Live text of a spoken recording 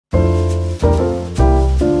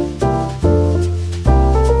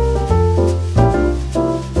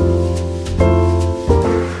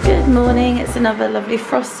another lovely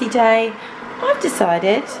frosty day. I've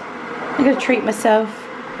decided I'm going to treat myself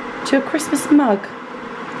to a Christmas mug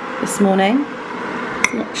this morning.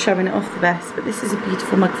 I'm not showing it off the best, but this is a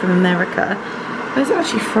beautiful mug from America. Where's it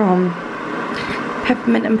actually from?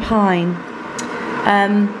 Peppermint and Pine.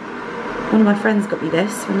 One of my friends got me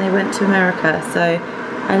this when they went to America, so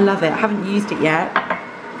I love it. I haven't used it yet.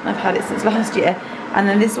 I've had it since last year. And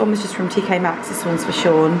then this one was just from TK Maxx. This one's for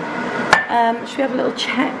Sean. Should we have a little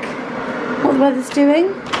check what the weather's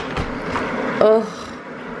doing? Ugh,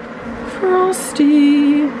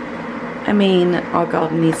 frosty. I mean, our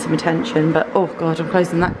garden needs some attention, but oh god, I'm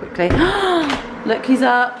closing that quickly. Look who's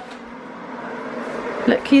up.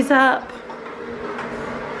 Look who's up.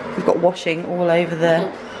 We've got washing all over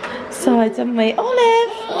the sides, haven't we?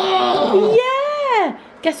 Olive! Yeah!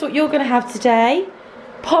 Guess what you're going to have today?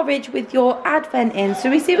 Porridge with your advent in. So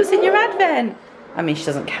we see what's in your advent. I mean, she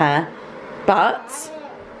doesn't care. But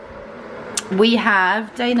we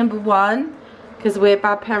have day number 1, because we're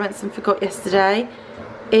bad parents and forgot yesterday,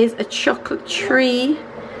 is a chocolate tree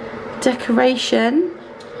decoration.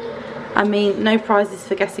 I mean, no prizes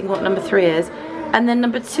for guessing what number 3 is. And then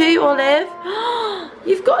number 2, Olive,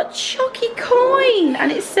 you've got a chocky coin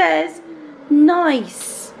and it says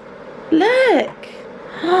nice. Look.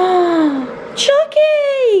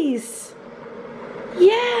 Chockies.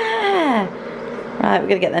 Yeah. Right, we're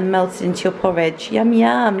going to get them melted into your porridge. Yum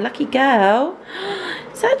yum. Lucky girl.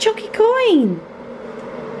 Is that a chocky coin?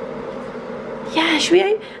 Yeah, should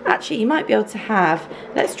we? Actually, you might be able to have.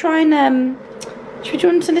 Let's try and should we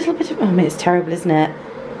do a little bit of? Oh, I mean, it's terrible, isn't it?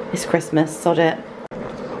 It's Christmas, sod it.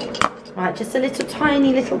 Right, just a little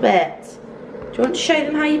tiny little bit. Do you want to show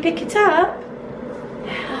them how you pick it up?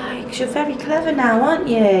 Yeah, because you're very clever now, aren't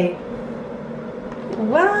you?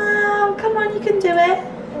 Wow, come on, you can do it.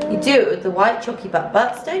 You do it with the white chalky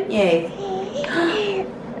butts, don't you?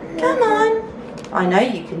 Come on. I know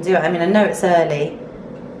you can do it. I mean, I know it's early.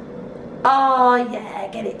 Oh, yeah,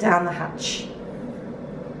 get it down the hatch.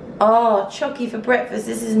 Oh, chalky for breakfast.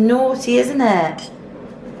 This is naughty, isn't it?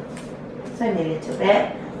 It's only a little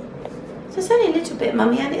bit. So it's only a little bit,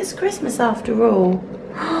 Mummy, and it's Christmas after all.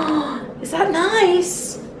 Is that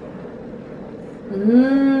nice?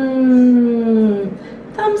 Mmm.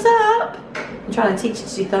 Thumbs up. I'm trying to teach her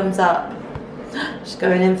to do thumbs up. She's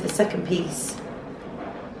going in for the second piece.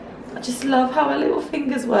 I just love how her little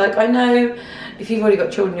fingers work. I know if you've already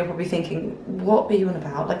got children, you're probably thinking, what are you on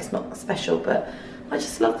about? Like, it's not special, but I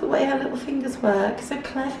just love the way her little fingers work. So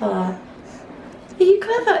clever. Are you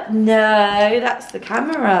clever? No, that's the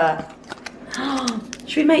camera.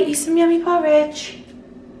 Should we make you some yummy porridge?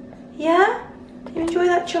 Yeah? Do you enjoy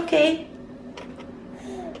that chocky?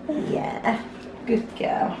 Yeah, good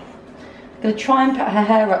girl. I'm going to try and put her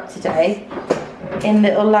hair up today in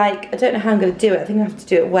little, like, I don't know how I'm going to do it. I think I have to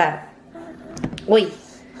do it wet. Oi,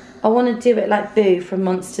 I want to do it like Boo from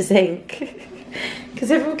Monsters Inc.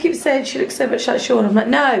 Because everyone keeps saying she looks so much like Sean. I'm like,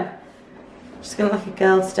 no. Just going to look like a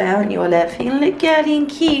girl today, aren't you, Olive? You're going to look girly and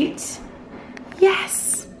cute.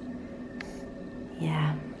 Yes.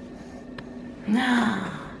 Yeah.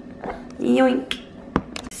 Yoink.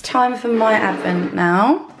 It's time for my advent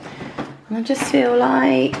now. And I just feel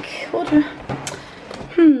like, I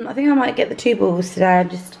think I might get the 2 balls today.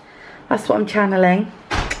 That's what I'm channeling.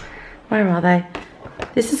 Where are they?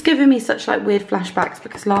 This is giving me such like weird flashbacks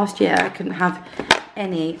because last year I couldn't have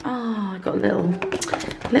any. Oh, I got a little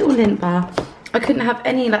lint bar. I couldn't have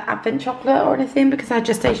any like advent chocolate or anything because I had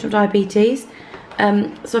gestational diabetes.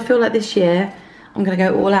 So I feel like this year I'm gonna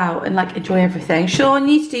go all out and like enjoy everything. Sean,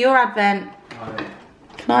 you need to do your advent.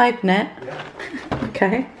 Can I open it? Yeah.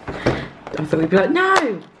 Okay. I thought we'd be like,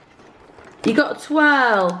 no. You got to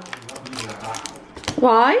twirl.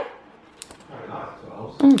 Why?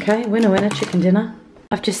 Okay, winner winner, chicken dinner.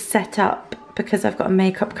 I've just set up because I've got a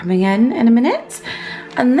makeup coming in a minute.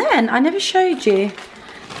 And then I never showed you.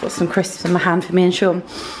 Got some crisps in my hand for me and Sean.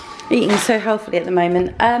 Eating so healthily at the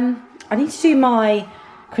moment. I need to do my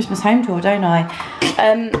Christmas home tour, don't I?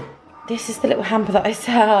 This is the little hamper that I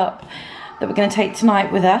set up that we're going to take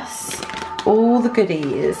tonight with us. All the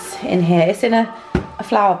goodies in here. It's in a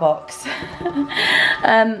flower box.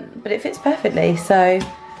 But it fits perfectly, so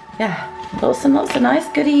yeah, lots and lots of nice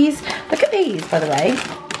goodies. Look at these, by the way.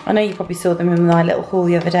 I know you probably saw them in my little haul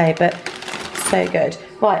the other day, but so good.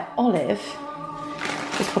 Right, Olive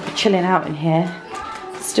is probably chilling out in here.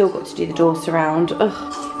 Still got to do the door surround.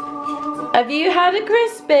 Ugh. Have you had a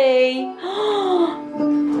crispy?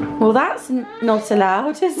 Well, that's not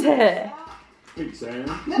allowed, is it?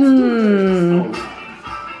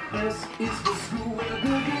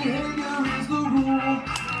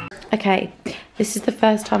 Okay, this is the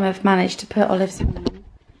first time I've managed to put Olive's hand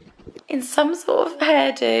in some sort of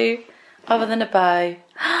hairdo other than a bow.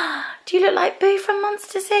 Do you look like Boo from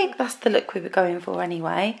Monsters Inc? That's the look we were going for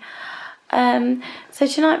anyway. So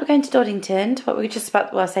tonight we're going to Doddington, but we're just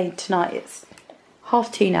about, well, I say tonight, it's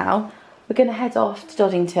 2:30 now. We're going to head off to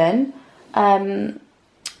Doddington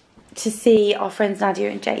to see our friends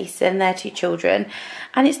Nadia and Jason, their 2 children,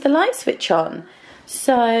 and it's the light switch on.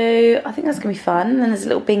 So I think that's going to be fun. And then there's a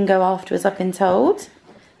little bingo afterwards, I've been told.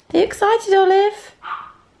 Are you excited, Olive?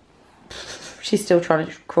 She's still trying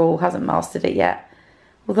to crawl, hasn't mastered it yet.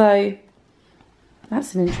 Although,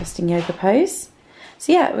 that's an interesting yoga pose.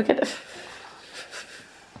 So yeah, we're going to...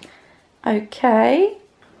 Okay.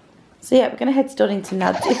 So yeah, we're going to head to Doddington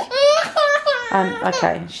now.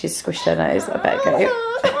 Okay, she's squished her nose. I better go.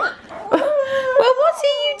 Well, what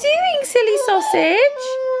are you doing, silly sausage?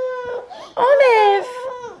 Olive.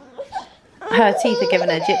 Her teeth are giving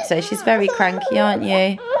her gypsy. She's very cranky, aren't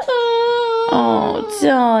you? Oh,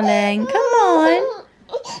 darling. Come on.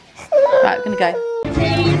 Right, we're going to go.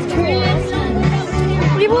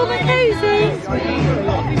 Are you warm and cozy?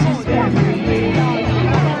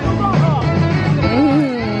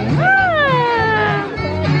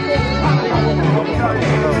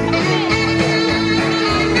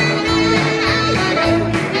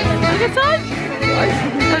 Have a good time?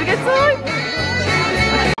 Have a good time?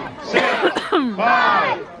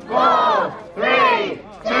 5, 4, 3,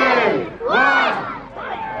 2, 1.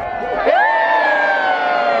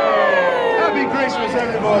 Happy Christmas,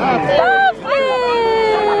 everybody! Lovely!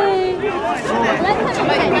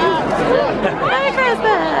 Merry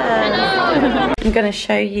Christmas! I'm going to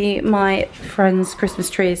show you my friends' Christmas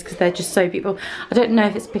trees because they're just so beautiful. I don't know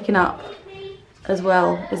if it's picking up as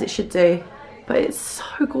well as it should do, but it's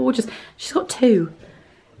so gorgeous. She's got 2.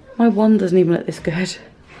 My one doesn't even look this good.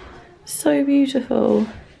 So beautiful.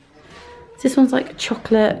 This one's like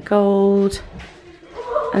chocolate, gold,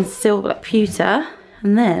 and silver, like pewter.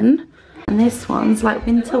 And this one's like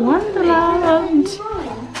Winter Wonderland.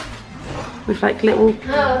 With like little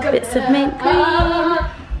bits of mint green.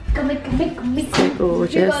 So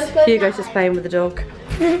gorgeous. Hugo's just playing with the dog.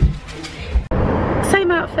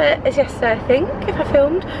 Same outfit as yesterday, I think, if I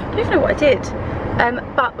filmed. I don't even know what I did.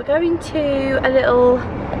 But we're going to a little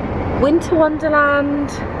Winter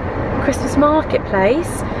Wonderland Christmas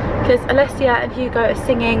marketplace because Alessia and Hugo are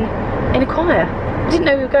singing in a choir. I didn't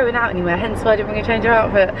know we were going out anywhere, hence why I didn't bring a change of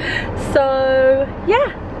outfit. So yeah,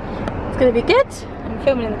 it's gonna be good. I'm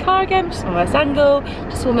filming in the car again, just on my worst angle,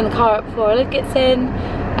 just warming the car up before Olive gets in.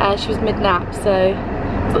 She was mid-nap, so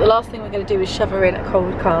the last thing we're gonna do is shove her in a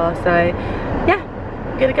cold car. So yeah,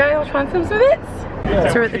 I'm gonna go, I'll try and film some bits.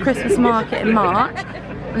 So we're at the Christmas market in March.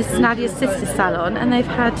 This is Nadia's sister's salon, and they've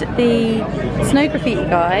had the snow graffiti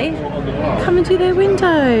guy come and do their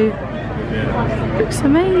window. Looks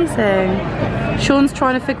amazing. Sean's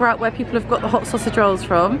trying to figure out where people have got the hot sausage rolls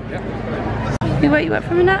from. We woke you up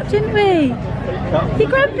from a nap, didn't we? You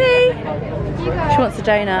grumpy? She wants a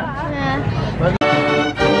donut. Yeah.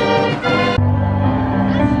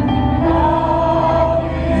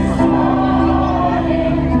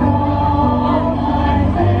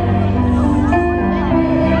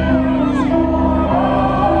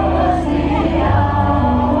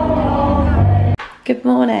 Good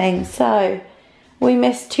morning. So we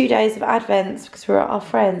missed 2 days of Advents because we were at our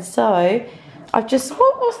friends. So I've just,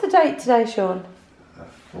 what's the date today, Sean?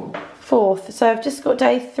 4th. So I've just got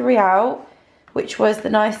day 3 out, which was the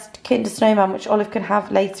nice Kinder Snowman, which Olive can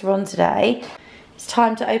have later on today. It's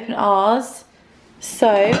time to open ours. So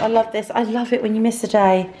I love this. I love it when you miss a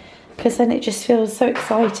day because then it just feels so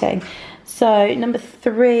exciting. So number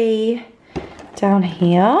 3 down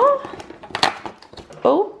here.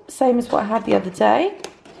 Oh, same as what I had the other day.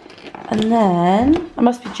 And then I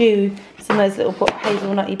must be due some of those little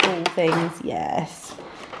hazelnutty ball things. Yes.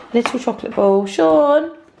 Little chocolate ball.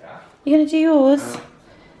 Sean, you gonna do yours?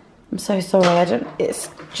 I'm so sorry, it's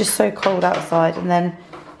just so cold outside, and then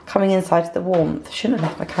coming inside to the warmth. I shouldn't have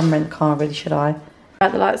left my camera in the car, really, should I?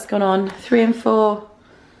 Right, the light's gone on. 3 and 4. Oh,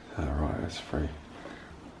 right, that's 3.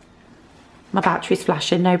 My battery's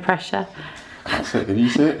flashing, no pressure. That's it, can you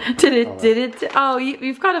see it? Did it? Oh,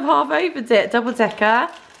 you've kind of half opened it. Double decker.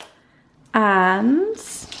 And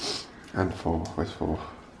 4. Where's 4?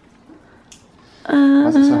 Why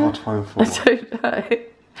is it so hard to find 4? I don't know.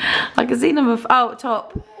 I can see number. Oh,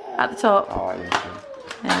 top. At the top. Oh, yeah.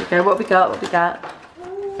 There we go. What we got? What we got?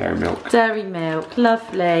 Dairy milk. Dairy milk.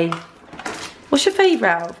 Lovely. What's your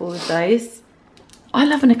favourite out of all of those? I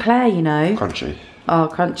love an eclair, you know. Crunchy. Oh,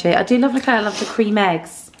 crunchy. I do love an eclair. I love the cream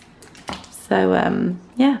eggs. So,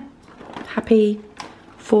 yeah. Happy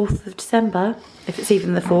 4th of December. If it's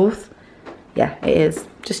even the 4th. Yeah, it is.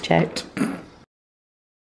 Just checked.